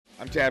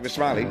I'm Tavis,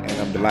 Smiley, and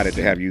I'm delighted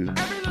to have you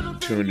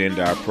tuned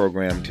into our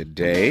program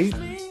today,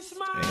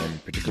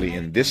 and particularly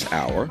in this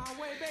hour.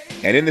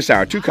 And in this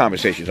hour, two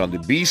conversations. On the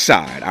B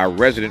side, our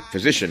resident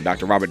physician,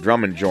 Dr. Robert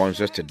Drummond,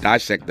 joins us to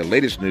dissect the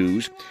latest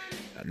news.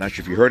 I'm not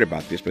sure if you heard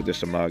about this, but there's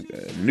some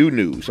new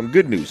news, some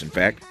good news, in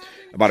fact,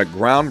 about a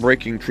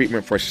groundbreaking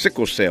treatment for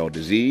sickle cell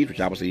disease, which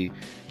obviously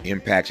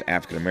impacts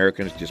African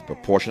Americans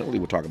disproportionately.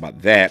 We'll talk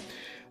about that.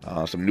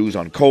 Some news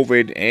on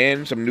COVID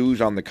and some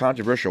news on the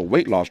controversial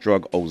weight loss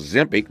drug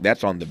Ozempic.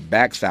 That's on the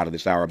backside of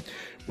this hour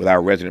with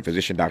our resident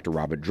physician, Dr.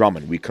 Robert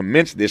Drummond. We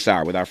commence this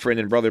hour with our friend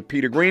and brother,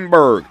 Peter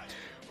Greenberg,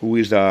 who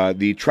is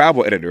the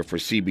travel editor for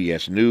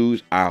CBS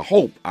News. I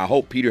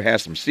hope Peter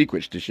has some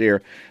secrets to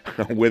share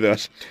with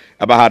us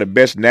about how to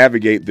best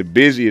navigate the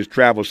busiest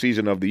travel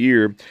season of the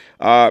year.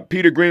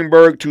 Peter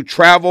Greenberg, to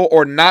travel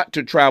or not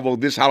to travel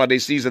this holiday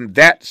season,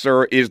 that,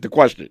 sir, is the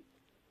question.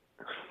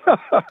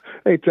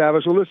 Hey,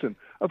 Tavis, well, listen,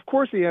 of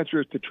course the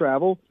answer is to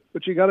travel,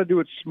 but you got to do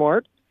it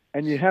smart,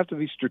 and you have to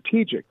be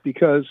strategic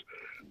because,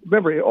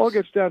 remember, it all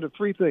gets down to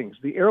three things: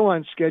 the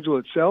airline schedule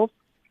itself,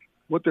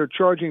 what they're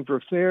charging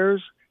for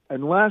fares,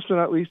 and last but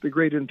not least, the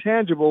great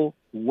intangible,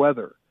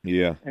 weather.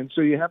 Yeah. And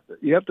so you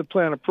have to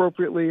plan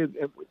appropriately. And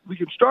we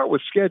can start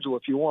with schedule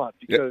if you want.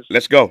 Because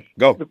let's go.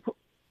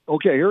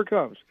 Okay, here it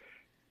comes.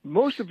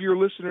 Most of your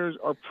listeners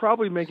are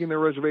probably making their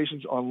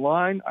reservations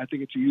online. I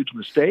think it's a huge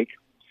mistake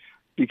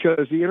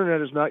because the internet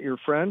is not your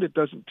friend. It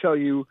doesn't tell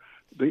you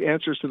the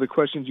answers to the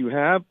questions you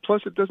have.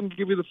 Plus, it doesn't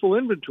give you the full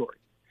inventory.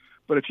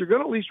 But if you're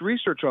going to at least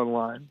research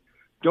online,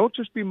 don't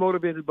just be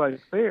motivated by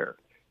fare.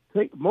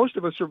 Most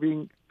of us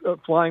are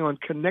flying on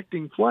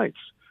connecting flights.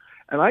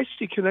 And I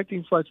see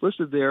connecting flights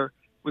listed there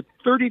with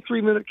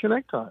 33-minute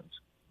connect times.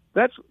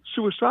 That's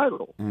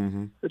suicidal.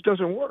 Mm-hmm. It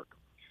doesn't work.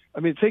 I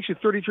mean, it takes you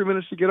 33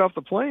 minutes to get off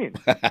the plane.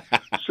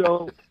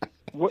 So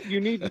what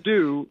you need to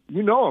do,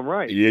 I'm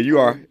right. Yeah,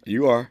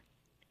 you are.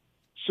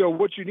 So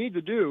what you need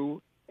to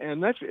do,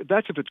 and that's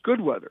if it's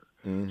good weather.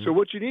 Mm-hmm. So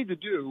what you need to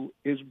do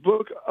is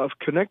book a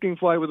connecting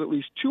flight with at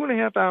least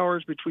 2.5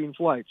 hours between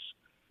flights.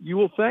 You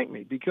will thank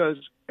me because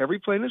every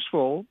plane is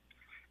full.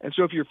 And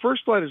so if your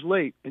first flight is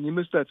late and you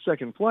miss that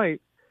second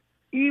flight,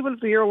 even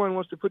if the airline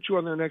wants to put you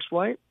on their next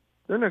flight's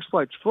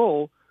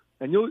full,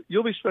 and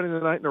you'll be spending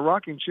the night in a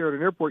rocking chair at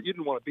an airport you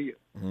didn't want to be in.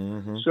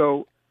 Mm-hmm.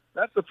 So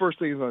that's the first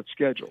thing on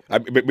schedule.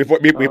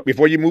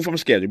 Before you move from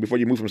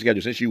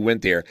schedule, since you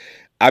went there,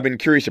 I've been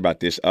curious about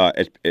this,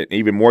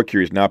 even more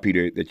curious now,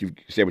 Peter, that you've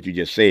said what you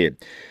just said.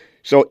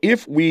 So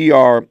if we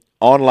are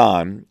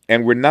online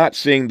and we're not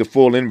seeing the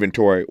full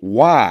inventory,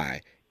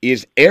 why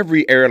is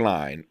every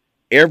airline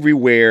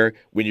everywhere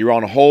when you're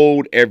on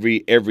hold,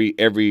 every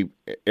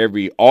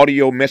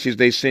audio message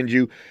they send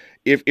you,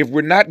 if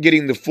we're not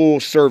getting the full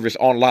service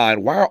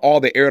online, why are all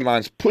the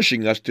airlines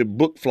pushing us to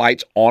book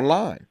flights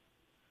online?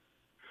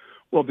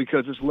 Well,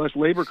 because it's less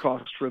labor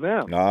costs for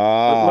them.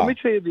 But let me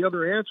tell you the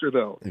other answer,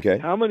 though. Okay.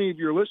 How many of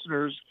your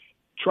listeners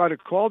try to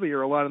call the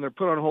airline and they're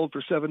put on hold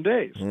for 7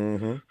 days?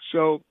 Mm-hmm.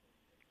 So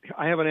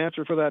I have an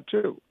answer for that,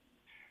 too.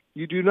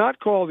 You do not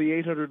call the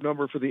 800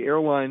 number for the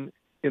airline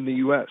in the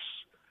U.S.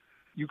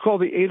 You call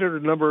the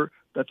 800 number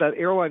that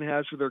airline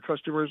has for their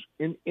customers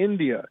in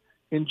India,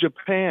 in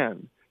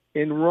Japan,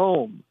 in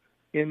Rome,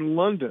 in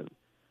London.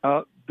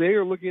 They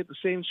are looking at the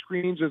same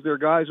screens as their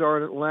guys are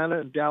in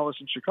Atlanta and Dallas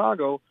and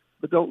Chicago,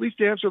 but they'll at least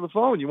answer the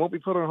phone. You won't be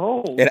put on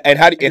hold. And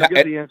how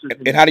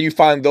do you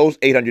find those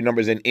 800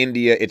 numbers in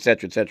India, et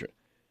cetera, et cetera?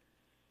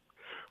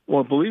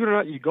 Well, believe it or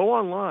not, you go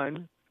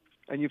online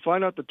and you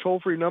find out the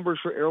toll-free numbers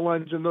for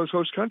airlines in those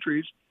host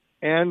countries,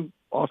 and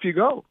off you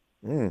go.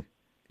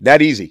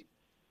 That easy.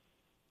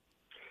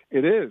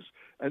 It is.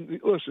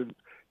 And listen,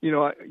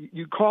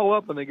 you call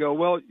up and they go,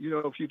 well,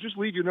 if you just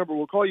leave your number,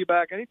 we'll call you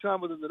back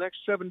anytime within the next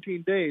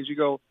 17 days. You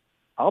go,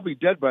 I'll be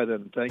dead by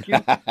then, thank you.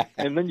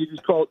 And then you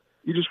just call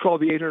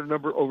the 800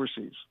 number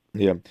overseas.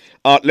 Yeah.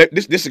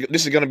 This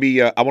is going to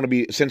be. I want to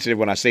be sensitive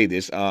when I say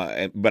this,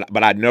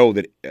 but I know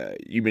that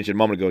you mentioned a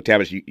moment ago,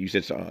 Tavis. You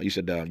said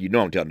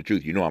I'm telling the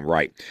truth. I'm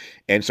right,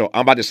 and so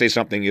I'm about to say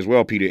something as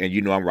well, Peter,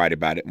 and I'm right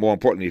about it. More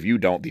importantly, if you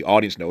don't, the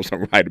audience knows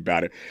I'm right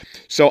about it.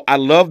 So I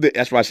love that.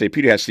 That's why I say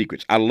Peter has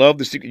secrets. I love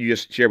the secret you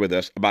just shared with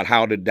us about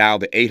how to dial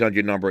the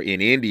 800 number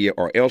in India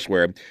or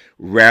elsewhere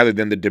rather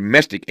than the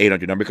domestic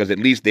 800 number, because at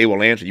least they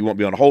will answer. You won't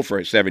be on hold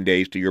for 7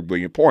 days. To your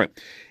brilliant point,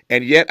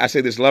 and yet I say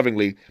this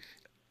lovingly.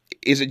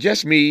 Is it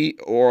just me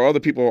or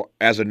other people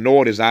as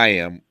annoyed as I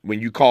am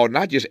when you call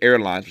not just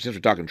airlines, since we're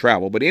talking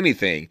travel, but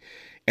anything,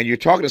 and you're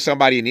talking to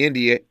somebody in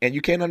India and you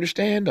can't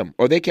understand them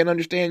or they can't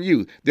understand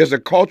you? There's a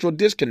cultural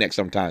disconnect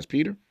sometimes,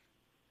 Peter.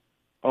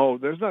 Oh,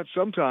 there's not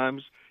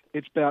sometimes.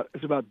 It's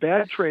about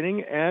bad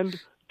training and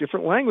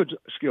different language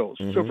skills.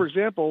 Mm-hmm. So, for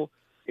example,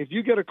 if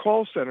you get a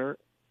call center,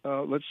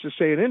 let's just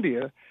say in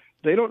India,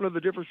 they don't know the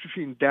difference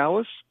between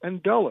Dallas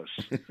and Dulles.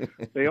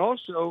 They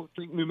also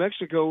think New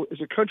Mexico is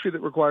a country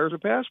that requires a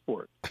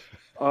passport.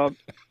 But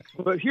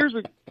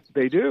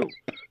they do.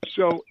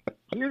 So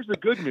here's the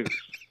good news.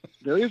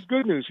 There is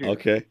good news here.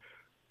 Okay.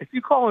 If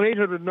you call an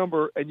 800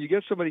 number and you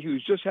get somebody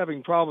who's just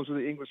having problems with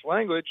the English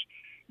language,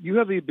 you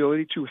have the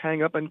ability to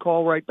hang up and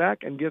call right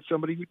back and get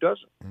somebody who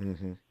doesn't.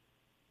 Mm-hmm.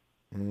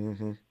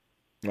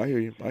 Mm-hmm. I hear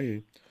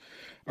you.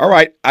 All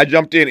right, I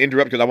jumped in,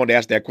 interrupt because I wanted to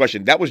ask that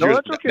question. That was No,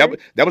 that's okay.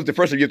 that was the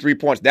first of your 3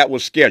 points. That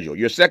was scheduled.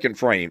 Your second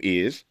frame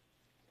is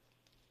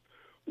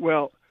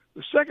Well,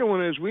 the second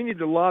one is we need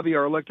to lobby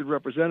our elected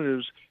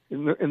representatives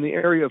in the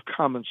area of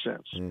common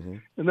sense,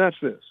 and that's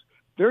this: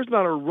 there's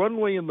not a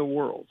runway in the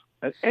world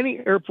at any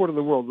airport in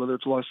the world, whether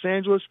it's Los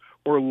Angeles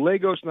or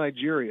Lagos,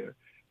 Nigeria,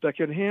 that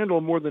can handle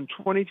more than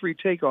 23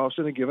 takeoffs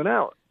in a given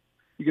hour,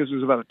 because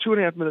there's about a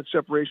 2.5 minute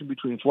separation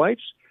between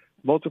flights.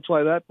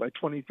 Multiply that by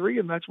 23,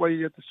 and that's why you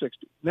get the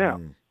 60. Now,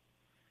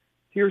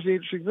 here's the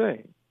interesting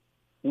thing.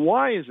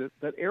 Why is it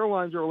that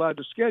airlines are allowed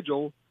to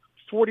schedule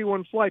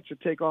 41 flights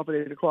that take off at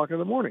 8 o'clock in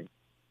the morning?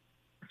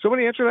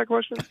 Somebody answer that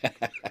question?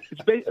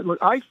 Look,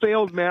 I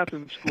failed math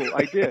in school.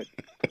 I did.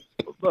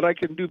 But I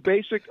can do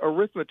basic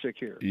arithmetic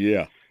here.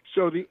 Yeah.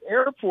 So the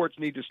airports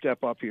need to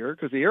step up here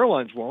because the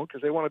airlines won't,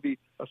 because they want to be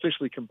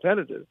officially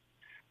competitive.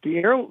 The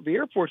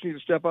airports need to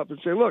step up and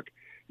say, look,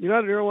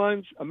 United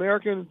Airlines,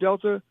 American,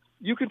 Delta,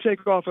 you can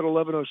take off at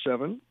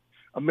 11:07.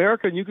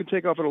 American, you can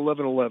take off at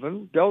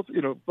 11:11. Delta,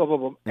 blah, blah,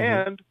 blah.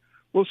 And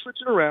we'll switch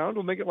it around.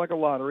 We'll make it like a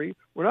lottery.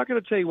 We're not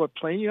going to tell you what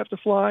plane you have to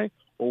fly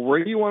or where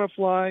you want to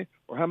fly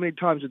or how many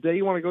times a day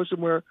you want to go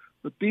somewhere.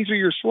 But these are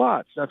your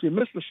slots. Now, if you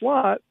miss the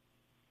slot,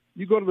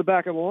 you go to the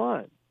back of the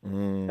line.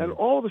 And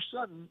all of a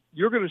sudden,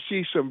 you're going to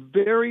see some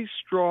very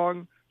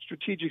strong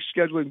strategic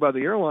scheduling by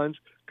the airlines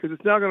because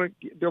it's now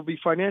there'll be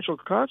financial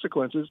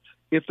consequences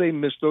if they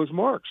miss those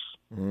marks.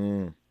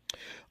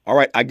 All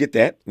right, I get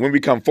that. When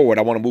we come forward,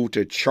 I want to move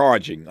to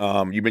charging.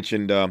 You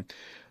mentioned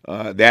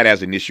that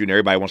as an issue, and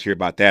everybody wants to hear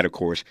about that, of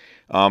course.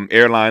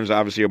 Airlines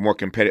obviously are more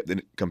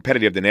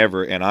competitive than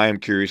ever, and I am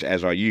curious,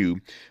 as are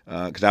you,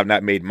 because I've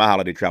not made my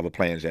holiday travel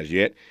plans as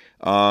yet,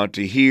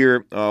 to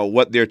hear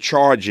what they're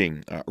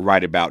charging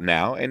right about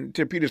now. And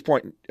to Peter's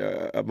point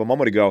of a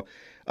moment ago,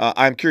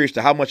 I'm curious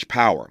to how much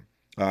power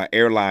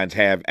airlines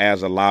have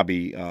as a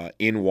lobby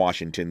in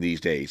Washington these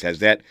days. Has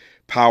that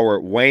power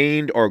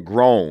waned or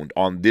grown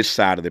on this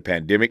side of the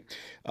pandemic?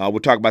 We'll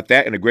talk about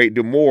that and a great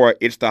deal more.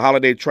 It's the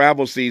holiday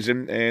travel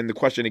season, and the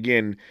question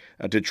again,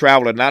 to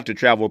travel or not to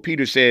travel.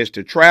 Peter says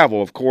to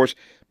travel, of course,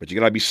 but you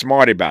got to be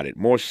smart about it.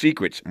 More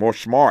secrets, more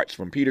smarts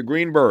from Peter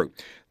Greenberg,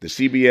 the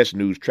CBS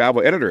News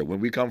Travel Editor, when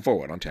we come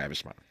forward on Tavis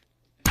Smiley.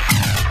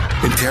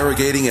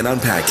 Interrogating and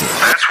unpacking.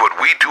 That's what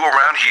we do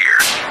around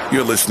here.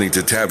 You're listening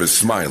to Tavis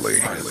Smiley.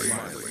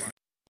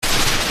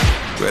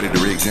 Ready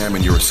to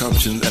re-examine your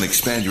assumptions and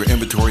expand your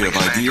inventory of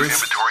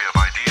ideas?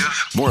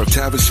 More of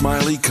Tavis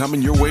Smiley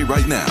coming your way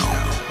right now.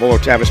 More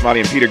of Tavis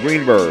Smiley and Peter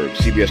Greenberg,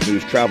 CBS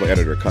News Travel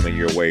Editor, coming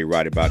your way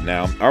right about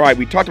now. All right,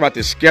 we talked about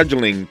this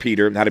scheduling,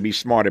 Peter, how to be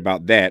smart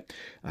about that,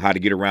 how to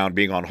get around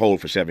being on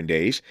hold for 7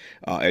 days,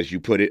 as you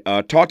put it.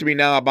 Talk to me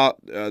now about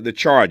the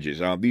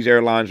charges. These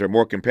airlines are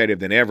more competitive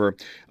than ever.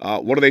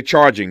 What are they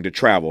charging to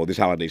travel this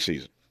holiday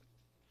season?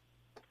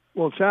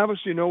 Well, Tavis,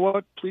 you know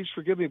what? Please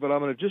forgive me, but I'm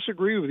going to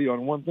disagree with you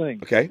on one thing.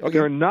 Okay.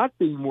 They're not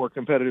being more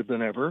competitive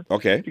than ever.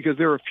 Okay. Because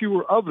there are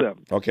fewer of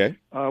them. Okay.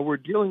 We're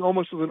dealing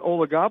almost with an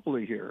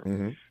oligopoly here.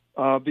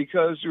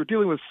 Because you're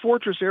dealing with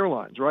fortress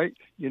airlines, right?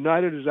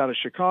 United is out of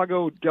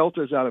Chicago,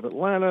 Delta is out of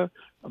Atlanta,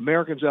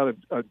 American's out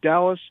of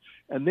Dallas,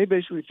 and they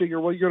basically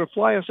figure, well, you're going to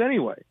fly us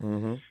anyway.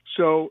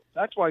 So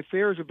that's why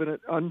fares have been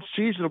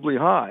unseasonably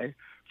high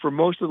for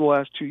most of the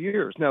last 2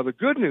 years. Now, the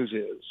good news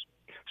is,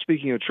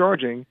 speaking of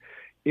charging,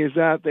 is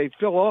that they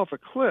fell off a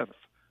cliff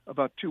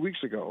about 2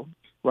 weeks ago,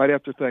 right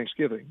after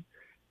Thanksgiving,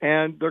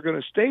 and they're going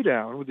to stay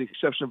down, with the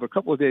exception of a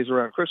couple of days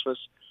around Christmas,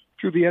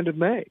 through the end of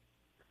May.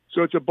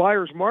 So it's a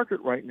buyer's market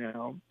right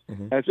now,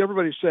 as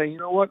everybody's saying, you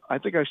know what, I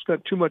think I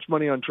spent too much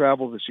money on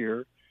travel this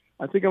year.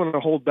 I think I'm going to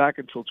hold back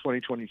until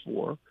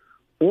 2024.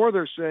 Or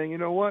they're saying, you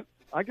know what,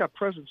 I got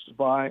presents to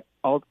buy.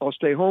 I'll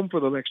stay home for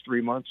the next 3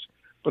 months,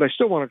 but I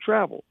still want to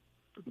travel.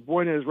 But the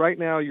point is, right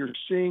now you're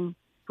seeing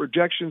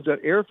projections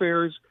that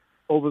airfares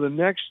over the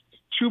next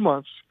 2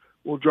 months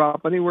will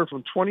drop anywhere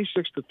from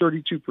 26 to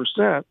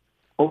 32%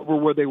 over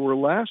where they were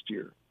last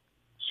year.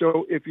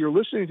 So if you're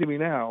listening to me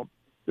now,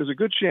 there's a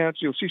good chance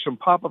you'll see some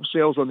pop-up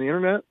sales on the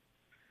internet.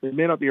 They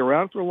may not be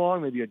around for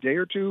long, maybe a day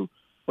or two,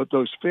 but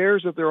those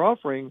fares that they're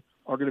offering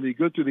are going to be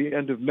good through the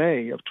end of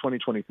May of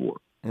 2024.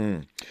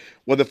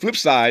 Well, the flip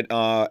side,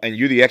 and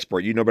you're the expert,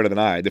 you know better than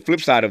I, the flip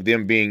side of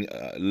them being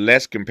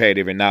less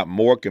competitive and not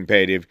more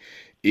competitive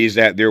is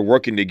that they're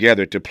working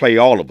together to play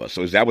all of us.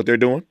 So is that what they're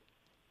doing?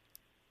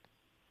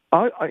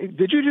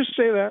 Did you just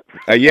say that?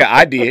 Yeah,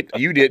 I did.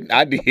 You didn't.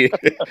 I did.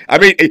 I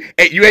mean,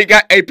 you ain't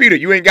got. Hey, Peter,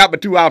 you ain't got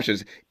but two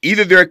options.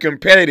 Either they're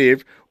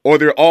competitive, or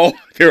they're all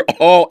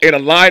in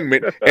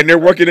alignment, and they're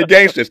working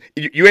against us.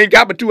 You ain't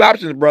got but two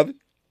options, brother.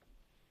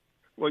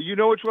 Well, you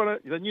know which one.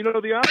 Then you know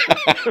the option.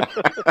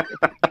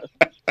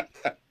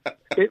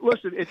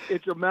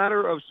 It's a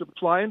matter of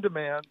supply and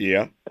demand.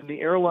 Yeah. And the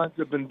airlines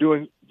have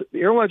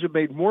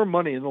made more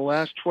money in the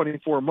last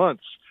 24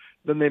 months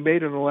than they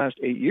made in the last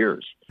 8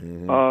 years,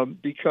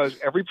 because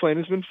every plane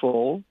has been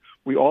full.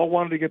 We all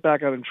wanted to get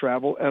back out and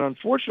travel, and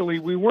unfortunately,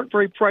 we weren't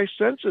very price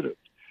sensitive.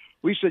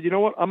 We said, you know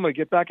what? I'm going to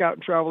get back out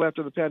and travel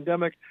after the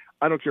pandemic.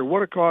 I don't care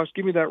what it costs.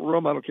 Give me that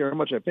room. I don't care how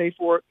much I pay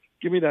for it.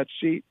 Give me that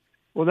seat.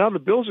 Well, now the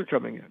bills are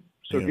coming in.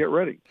 So get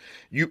ready.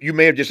 You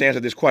may have just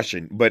answered this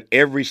question, but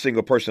every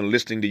single person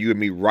listening to you and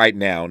me right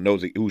now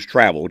who's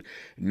traveled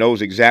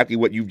knows exactly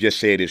what you've just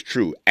said is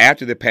true.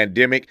 After the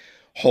pandemic,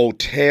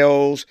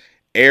 hotels,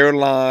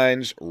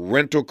 airlines,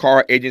 rental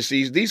car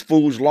agencies, these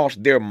fools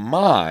lost their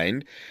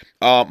minds,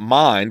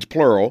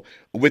 plural,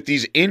 with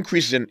this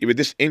increase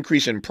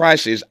in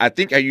prices. I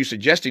think, are you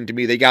suggesting to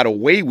me they got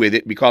away with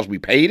it because we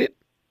paid it?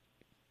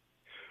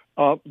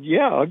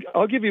 Yeah,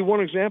 I'll give you one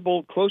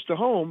example close to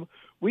home.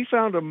 We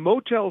found a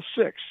Motel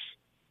 6.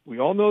 We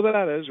all know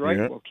that is, right?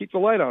 Yeah. Well, keep the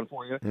light on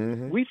for you.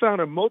 Mm-hmm. We found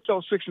a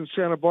Motel 6 in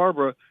Santa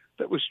Barbara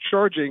that was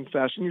charging,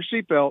 fasten your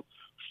seatbelt,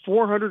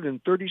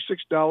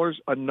 $436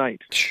 a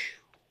night.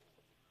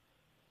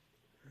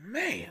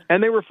 Man.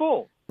 And they were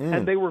full.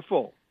 And they were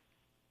full.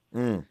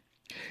 Mm.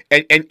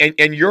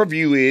 And your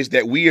view is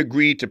that we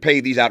agreed to pay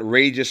these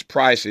outrageous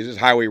prices, as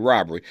highway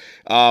robbery,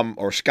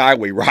 or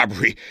skyway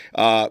robbery.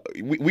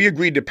 We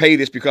agreed to pay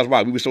this because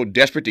why? We were so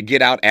desperate to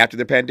get out after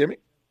the pandemic?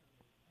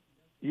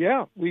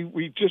 Yeah,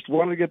 we just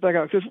wanted to get back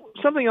out. Because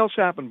something else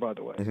happened, by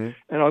the way. Mm-hmm.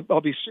 And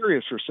I'll be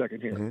serious for a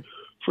second here. Mm-hmm.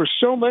 For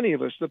so many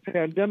of us, the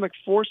pandemic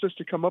forced us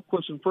to come up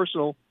close and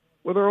personal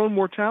with our own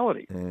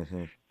mortality.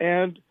 Mm-hmm.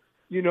 And,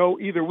 you know,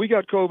 either we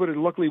got COVID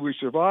and luckily we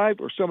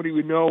survived, or somebody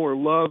we know or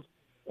love,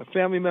 a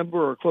family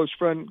member or a close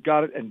friend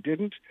got it and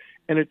didn't.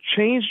 And it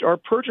changed our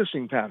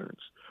purchasing patterns.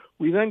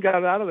 We then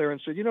got out of there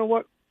and said, you know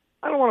what?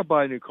 I don't want to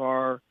buy a new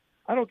car.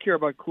 I don't care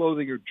about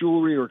clothing or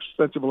jewelry or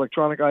expensive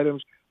electronic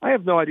items. I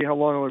have no idea how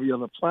long I'm going to be on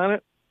the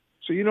planet.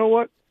 So you know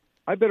what?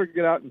 I better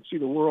get out and see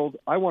the world.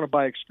 I want to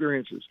buy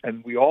experiences.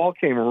 And we all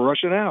came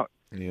rushing out.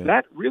 Yeah.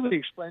 That really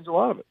explains a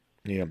lot of it.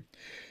 Yeah.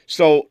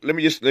 So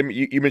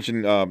you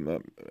mentioned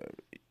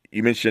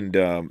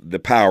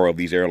the power of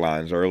these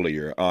airlines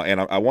earlier,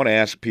 and I want to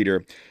ask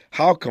Peter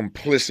how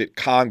complicit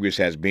Congress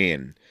has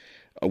been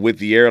with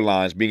the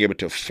airlines being able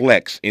to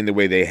flex in the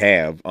way they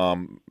have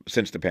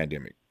since the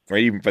pandemic, or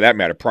even for that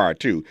matter prior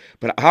to.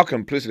 But how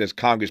complicit has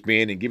Congress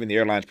been in giving the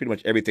airlines pretty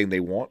much everything they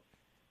want?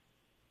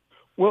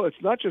 Well,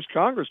 it's not just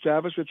Congress,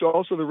 Tavis. It's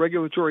also the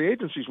regulatory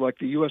agencies like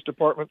the U.S.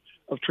 Department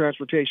of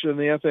Transportation and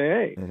the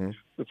FAA. Mm-hmm.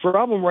 The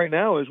problem right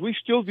now is we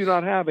still do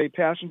not have a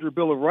passenger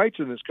bill of rights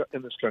in this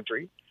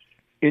country.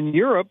 In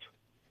Europe,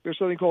 there's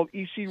something called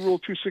EC Rule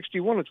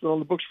 261. It's been on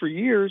the books for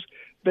years.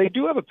 They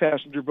do have a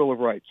passenger bill of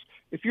rights.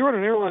 If you're on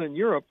an airline in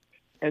Europe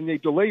and they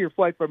delay your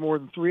flight by more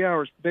than 3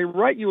 hours, they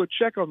write you a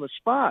check on the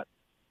spot.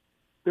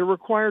 They're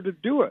required to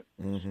do it.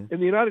 Mm-hmm. In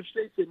the United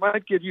States, they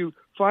might give you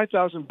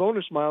 5,000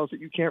 bonus miles that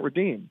you can't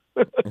redeem.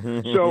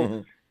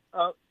 So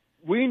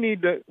we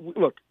need to –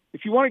 look,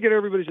 if you want to get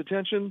everybody's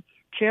attention,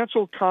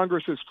 cancel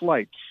Congress's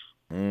flights.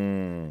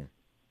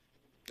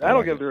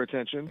 That'll get their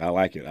attention. I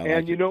like it.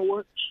 And you know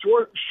what?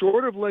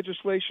 Short of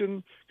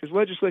legislation, because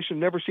legislation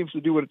never seems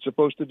to do what it's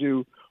supposed to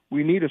do,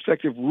 we need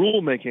effective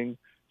rulemaking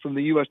from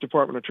the U.S.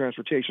 Department of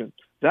Transportation.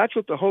 That's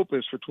what the hope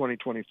is for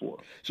 2024.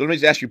 So let me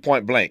just ask you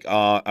point blank.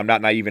 I'm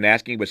not naive in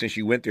asking, but since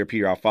you went there,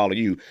 Peter, I'll follow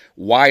you.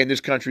 Why in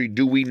this country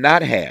do we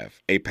not have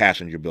a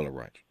passenger bill of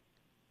rights?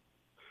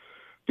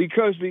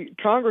 Because the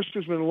Congress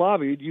has been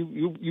lobbied.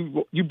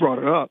 You brought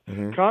it up.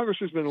 Mm-hmm. Congress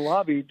has been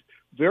lobbied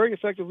very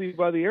effectively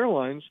by the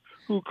airlines,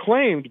 who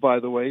claimed, by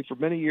the way, for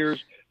many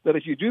years that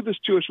if you do this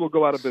to us, we'll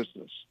go out of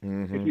business.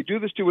 Mm-hmm. If you do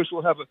this to us,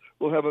 we'll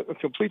have a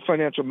complete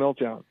financial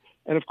meltdown.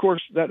 And of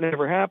course, that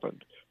never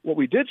happened. What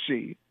we did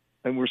see,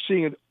 and we're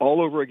seeing it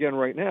all over again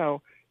right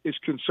now, is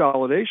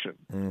consolidation.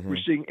 Mm-hmm. We're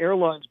seeing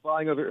airlines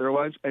buying other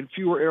airlines and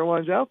fewer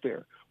airlines out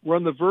there. We're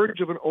on the verge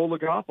of an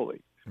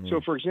oligopoly. Mm-hmm.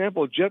 So, for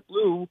example,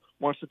 JetBlue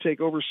wants to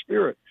take over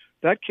Spirit.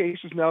 That case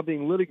is now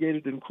being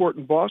litigated in court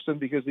in Boston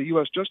because the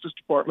U.S. Justice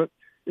Department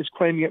is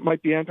claiming it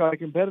might be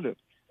anti-competitive.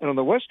 And on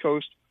the West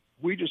Coast,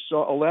 we just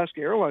saw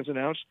Alaska Airlines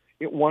announce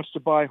it wants to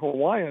buy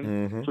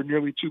Hawaiian for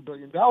nearly $2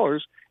 billion.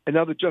 And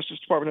now the Justice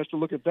Department has to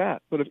look at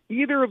that. But if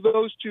either of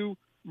those two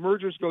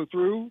mergers go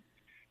through,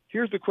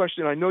 here's the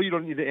question. I know you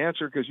don't need to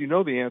answer because you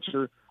know the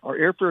answer. Are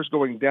airfares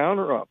going down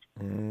or up?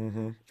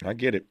 Mm-hmm. I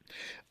get it.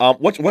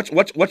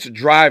 What's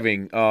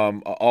driving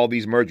all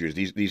these mergers,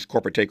 these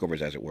corporate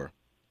takeovers, as it were?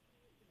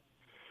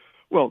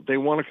 Well, they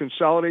want to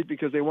consolidate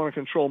because they want to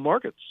control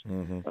markets.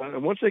 Mm-hmm.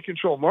 And once they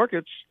control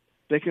markets,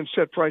 they can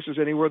set prices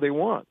anywhere they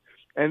want.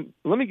 And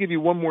let me give you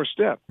one more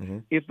step. Mm-hmm.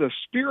 If the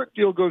Spirit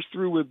deal goes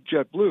through with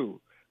JetBlue,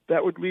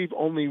 that would leave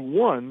only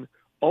one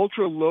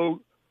ultra-low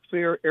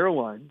fare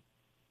airline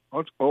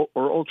or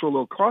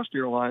ultra-low-cost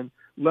airline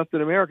left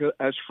in America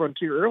as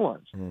Frontier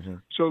Airlines. Mm-hmm.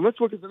 So let's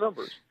look at the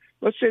numbers.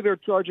 Let's say they're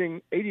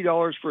charging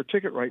 $80 for a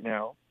ticket right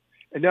now,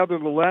 and now they're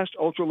the last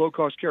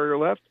ultra-low-cost carrier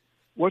left.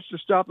 What's to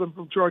stop them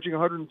from charging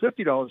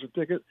 $150 a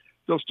ticket?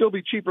 They'll still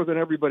be cheaper than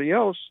everybody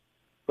else,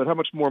 but how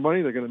much more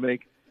money they're going to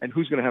make, and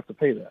who's going to have to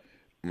pay that?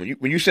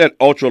 When you said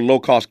ultra low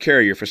cost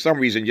carrier, for some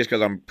reason, just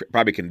because I'm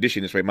probably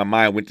conditioned this way, my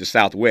mind went to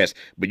Southwest.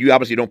 But you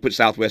obviously don't put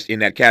Southwest in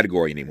that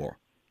category anymore.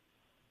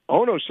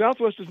 Oh no,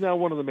 Southwest is now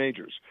one of the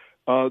majors.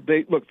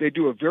 They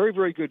do a very,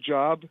 very good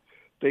job.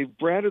 They've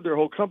branded their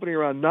whole company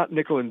around not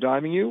nickel and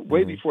diming you.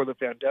 Way before the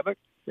pandemic,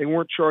 they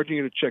weren't charging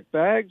you to check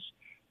bags.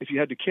 If you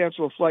had to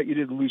cancel a flight, you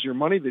didn't lose your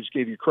money. They just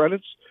gave you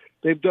credits.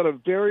 They've done a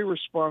very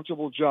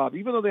responsible job.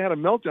 Even though they had a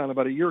meltdown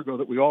about a year ago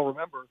that we all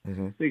remember,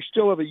 they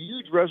still have a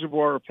huge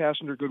reservoir of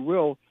passenger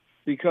goodwill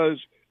because,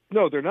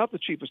 no, they're not the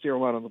cheapest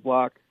airline on the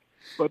block,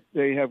 but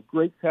they have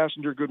great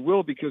passenger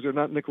goodwill because they're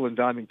not nickel and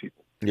diming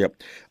people.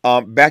 Yep.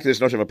 Back to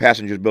this notion of a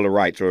passenger's bill of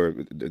rights, or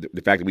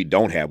the fact that we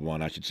don't have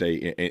one, I should say,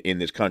 in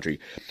this country.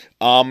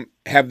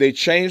 Have they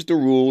changed the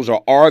rules,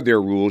 or are there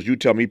rules, you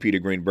tell me, Peter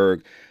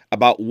Greenberg,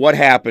 about what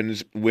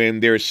happens when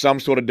there's some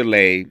sort of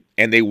delay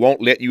and they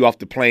won't let you off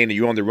the plane and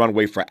you're on the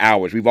runway for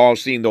hours? We've all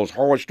seen those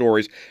horror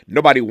stories.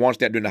 Nobody wants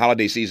that during the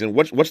holiday season.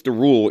 What's the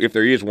rule, if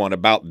there is one,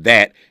 about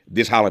that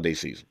this holiday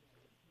season?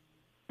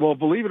 Well,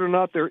 believe it or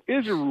not, there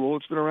is a rule.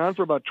 It's been around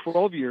for about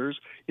 12 years.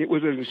 It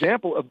was an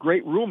example of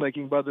great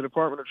rulemaking by the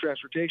Department of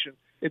Transportation.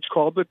 It's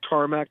called the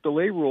tarmac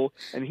delay rule,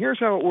 and here's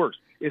how it works.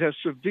 It has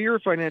severe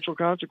financial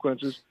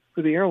consequences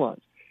for the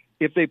airlines.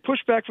 If they push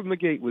back from the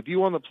gate with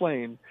you on the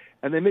plane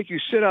and they make you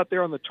sit out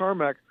there on the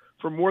tarmac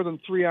for more than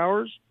 3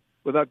 hours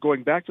without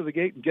going back to the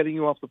gate and getting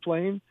you off the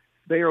plane,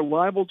 they are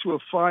liable to a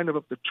fine of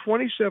up to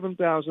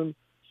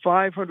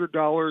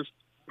 $27,500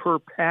 per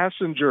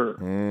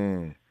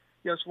passenger.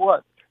 Guess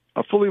what?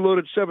 A fully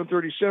loaded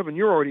 737,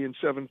 you're already in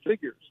seven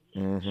figures.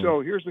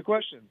 So here's the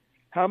question.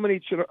 How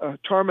many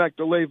tarmac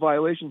delay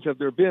violations have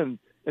there been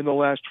in the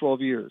last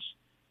 12 years?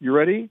 You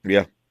ready?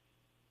 Yeah.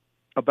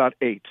 About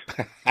 8.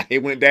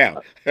 It went down.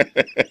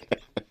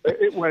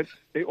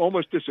 It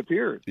almost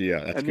disappeared.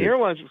 Yeah, that's and good. the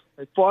airlines,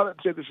 they fought it and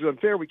said, this is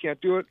unfair, we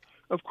can't do it.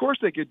 Of course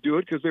they could do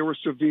it because there were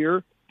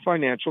severe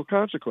financial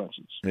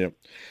consequences. Yeah.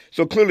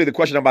 So clearly the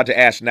question I'm about to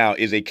ask now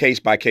is a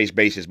case-by-case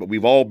basis, but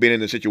we've all been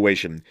in a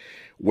situation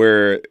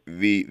where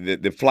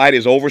the flight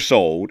is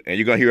oversold, and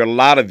you're going to hear a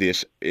lot of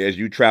this as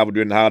you travel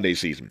during the holiday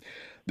season.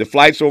 The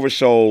flight's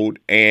oversold,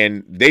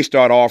 and they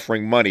start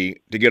offering money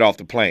to get off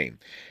the plane.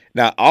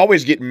 Now, I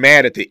always get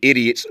mad at the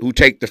idiots who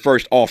take the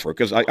first offer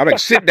because I'm like,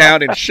 sit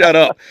down and shut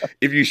up.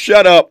 If you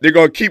shut up, they're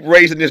going to keep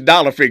raising this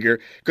dollar figure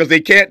because they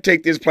can't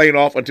take this plane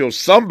off until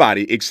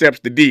somebody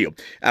accepts the deal.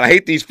 And I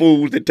hate these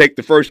fools that take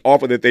the first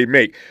offer that they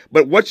make.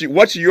 But what's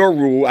your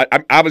rule?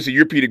 Obviously,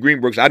 you're Peter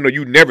Greenberg, so I know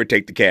you never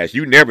take the cash.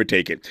 You never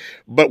take it.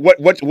 But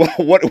what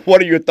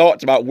are your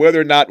thoughts about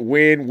whether or not,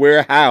 when,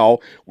 where, how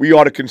we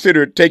ought to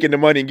consider taking the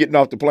money and getting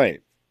off the plane?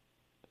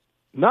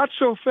 Not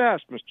so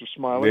fast, Mr.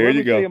 Smiley. There Let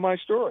you me go. tell you my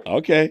story.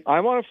 Okay.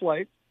 I'm on a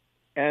flight,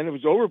 and it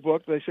was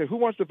overbooked. They said, who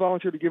wants to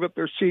volunteer to give up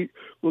their seat?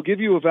 We'll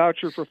give you a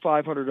voucher for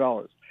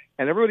 $500.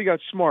 And everybody got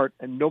smart,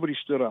 and nobody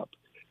stood up.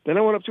 Then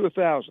I went up to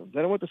 $1,000.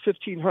 Then I went to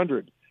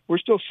 $1,500. We're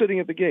still sitting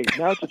at the gate.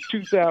 Now it's at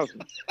 $2,000.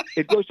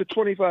 It goes to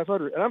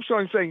 $2,500. And I'm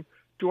saying,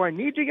 do I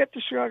need to get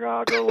to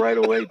Chicago right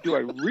away? Do I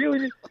really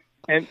need?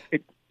 And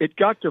it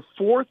got to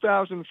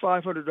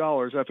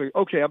 $4,500. I figured,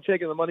 okay, I'm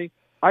taking the money.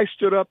 I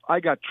stood up. I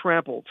got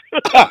trampled.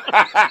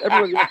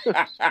 Everybody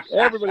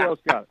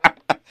else got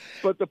it.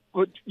 But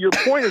your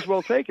point is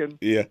well taken.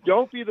 Yeah.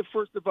 Don't be the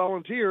first to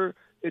volunteer.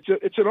 It's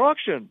an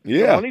auction.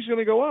 Yeah. The money's going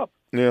to go up.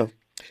 Yeah.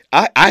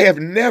 I have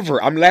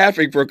never, I'm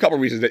laughing for a couple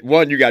of reasons. That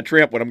one, you got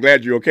trampled. I'm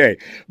glad you're okay.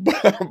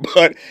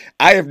 But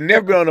I have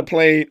never been on a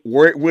plane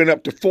where it went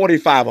up to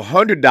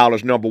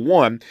 $4,500, number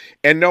one.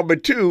 And number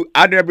two,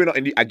 I've never been on,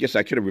 and I guess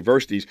I could have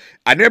reversed these.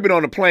 I've never been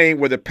on a plane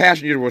where the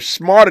passengers were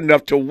smart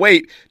enough to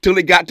wait till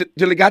it got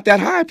that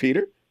high,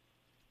 Peter.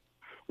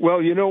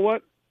 Well, you know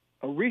what?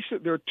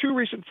 There are 2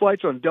 recent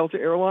flights on Delta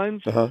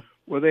Airlines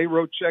where they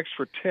wrote checks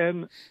for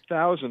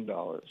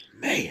 $10,000.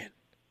 Man.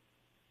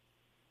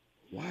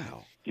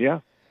 Wow.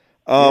 Yeah.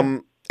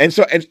 And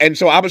so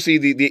obviously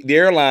the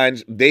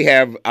airlines, they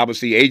have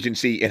obviously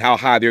agency in how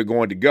high they're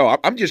going to go.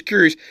 I'm just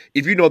curious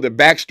if you know the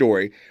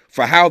backstory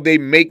for how they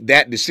make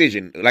that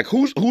decision. Like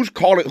who's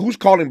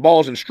calling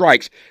balls and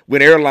strikes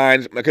when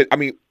airlines? Because I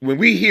mean, when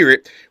we hear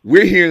it,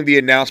 we're hearing the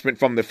announcement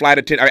from the flight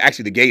attendant, or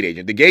actually the gate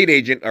agent. The gate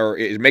agent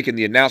is making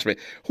the announcement.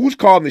 Who's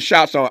calling the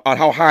shots on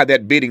how high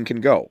that bidding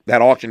can go,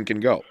 that auction can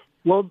go?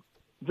 Well,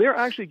 they're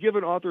actually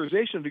given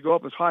authorization to go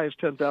up as high as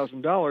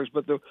 $10,000.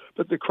 But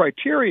the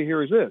criteria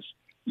here is this.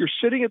 You're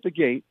sitting at the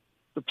gate.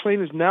 The plane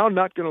is now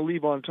not going to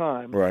leave on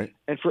time. Right.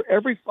 And for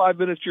every 5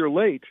 minutes you're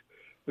late,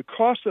 the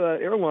cost of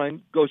that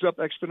airline goes up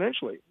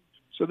exponentially.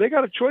 So they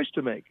got a choice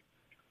to make.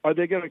 Are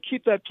they going to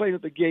keep that plane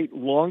at the gate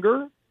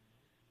longer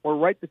or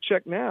write the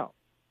check now?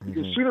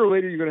 Because sooner or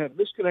later you're going to have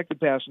misconnected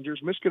passengers,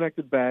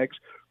 misconnected bags,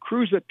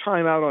 crews that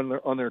time out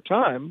on their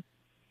time,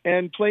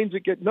 and planes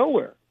that get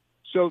nowhere.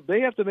 So they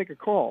have to make a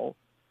call.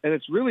 And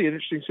it's really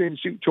interesting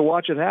to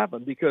watch it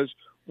happen because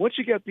once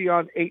you get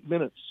beyond 8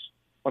 minutes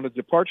on a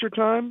departure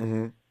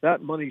time,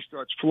 that money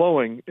starts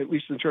flowing, at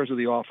least in terms of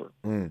the offer.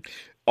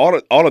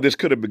 All of this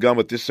could have begun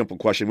with this simple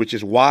question, which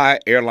is why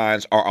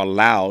airlines are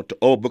allowed to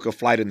overbook a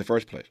flight in the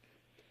first place.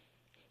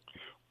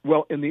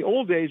 Well, in the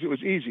old days, it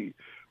was easy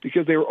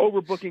because they were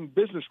overbooking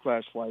business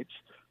class flights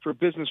for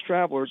business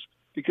travelers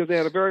because they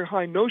had a very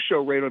high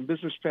no-show rate on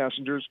business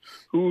passengers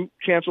who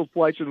canceled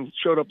flights and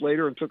showed up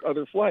later and took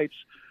other flights,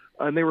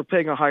 and they were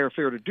paying a higher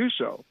fare to do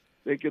so.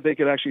 they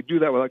could actually do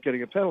that without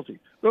getting a penalty.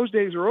 Those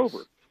days are over.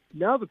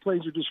 Now the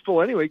planes are just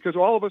full anyway because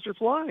all of us are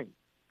flying.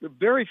 There are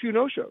very few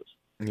no-shows.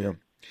 Yeah.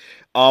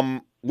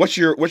 What's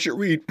your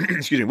read?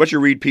 Excuse me. What's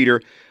your read,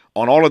 Peter,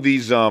 on all of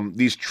these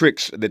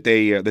tricks that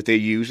they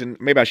use, and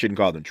maybe I shouldn't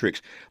call them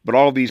tricks, but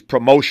all of these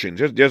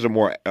promotions. There's a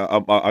more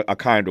a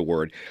kinder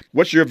word.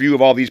 What's your view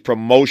of all these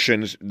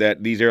promotions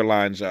that these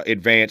airlines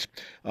advance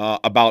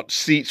about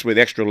seats with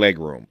extra leg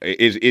room?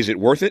 Is it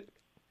worth it?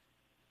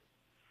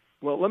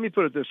 Well, let me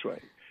put it this way.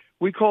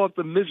 We call it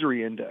the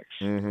misery index.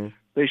 Mm-hmm.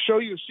 They show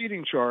you a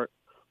seating chart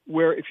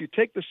where if you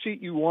take the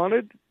seat you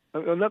wanted,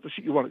 not the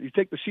seat you wanted, you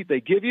take the seat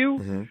they give you,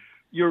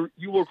 Mm-hmm.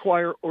 you will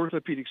require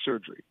orthopedic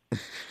surgery.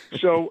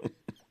 So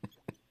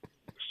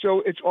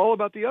it's all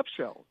about the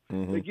upsell.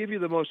 Mm-hmm. They give you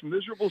the most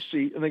miserable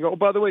seat, and they go, oh,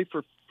 by the way,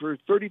 for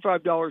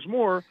 $35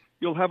 more,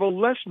 you'll have a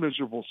less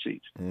miserable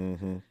seat.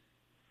 Mm-hmm.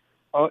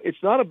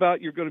 It's not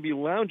about you're going to be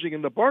lounging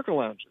in the Barca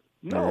Lounger.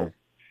 No. Mm-hmm.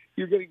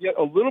 You're going to get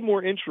a little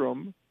more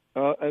interim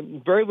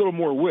and very little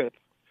more width.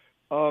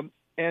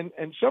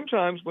 And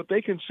sometimes what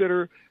they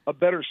consider a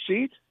better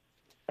seat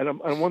and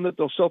one that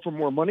they'll sell for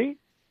more money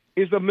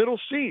is the middle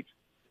seat.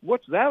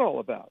 What's that all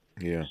about?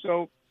 Yeah.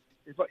 So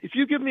if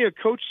you give me a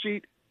coach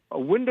seat, a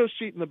window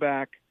seat in the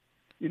back,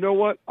 you know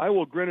what? I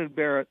will grin and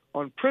bear it.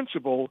 On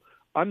principle,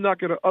 I'm not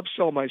going to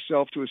upsell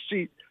myself to a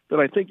seat that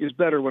I think is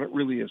better when it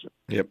really isn't.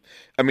 Yep.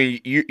 I mean,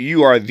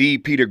 you are the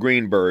Peter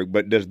Greenberg,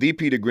 but does the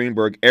Peter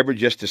Greenberg ever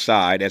just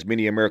decide, as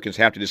many Americans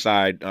have to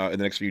decide in the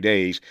next few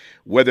days,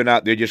 whether or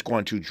not they're just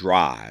going to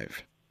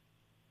drive?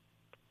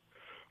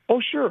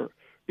 Oh, sure.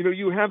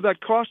 You have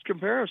that cost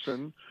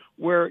comparison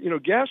where,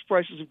 gas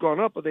prices have gone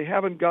up, but they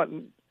haven't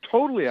gotten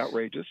totally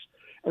outrageous.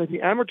 And if you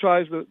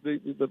amortize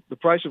the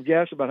price of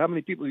gas about how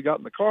many people you got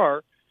in the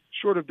car,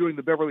 short of doing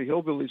the Beverly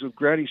Hillbillies with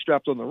Granny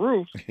strapped on the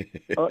roof,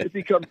 it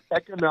becomes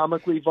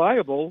economically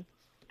viable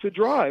to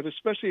drive,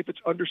 especially if it's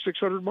under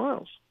 600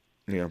 miles.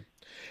 Yeah.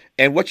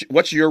 And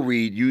what's your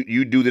read?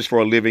 You do this for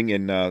a living,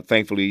 and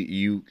thankfully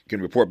you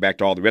can report back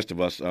to all the rest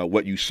of us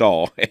what you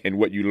saw and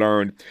what you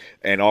learned,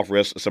 and offer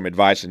us some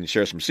advice and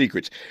share some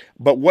secrets.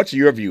 But what's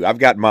your view? I've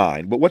got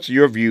mine. But what's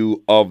your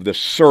view of the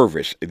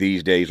service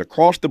these days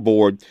across the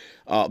board?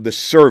 The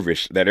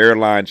service that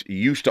airlines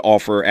used to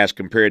offer as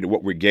compared to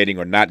what we're getting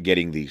or not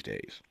getting these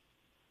days.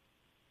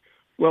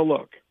 Well,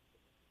 look.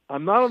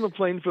 I'm not on the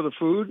plane for the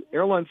food.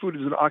 Airline food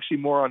is an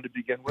oxymoron to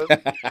begin with.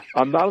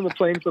 I'm not on the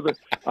plane for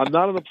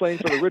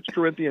the rich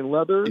Corinthian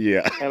leather.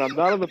 Yeah. And I'm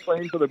not on the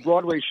plane for the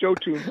Broadway show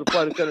tunes the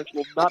flight attendants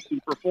will not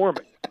be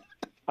performing.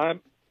 I'm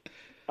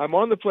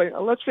on the plane.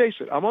 Let's face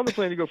it. I'm on the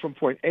plane to go from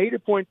point A to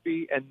point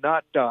B and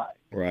not die.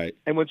 Right.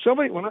 And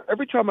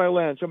every time I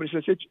land, somebody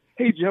says,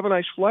 "Hey, did you have a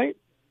nice flight?"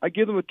 I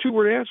give them a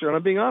 2-word answer, and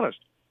I'm being honest.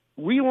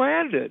 We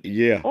landed.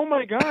 Yeah. Oh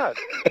my God,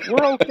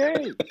 we're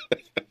okay.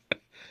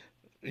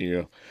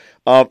 Yeah.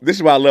 This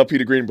is why I love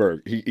Peter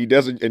Greenberg. He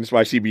doesn't, and it's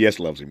why CBS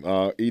loves him.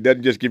 He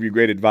doesn't just give you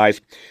great advice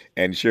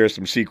and share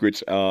some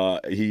secrets.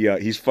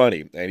 He's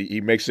funny, and he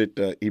makes it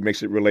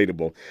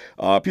relatable.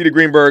 Peter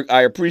Greenberg,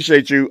 I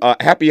appreciate you.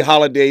 Happy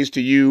holidays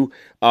to you.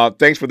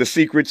 Thanks for the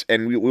secrets,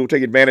 and we'll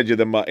take advantage of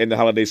them in the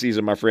holiday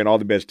season, my friend. All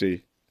the best to you.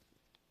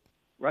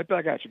 Right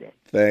back at you, man.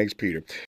 Thanks, Peter.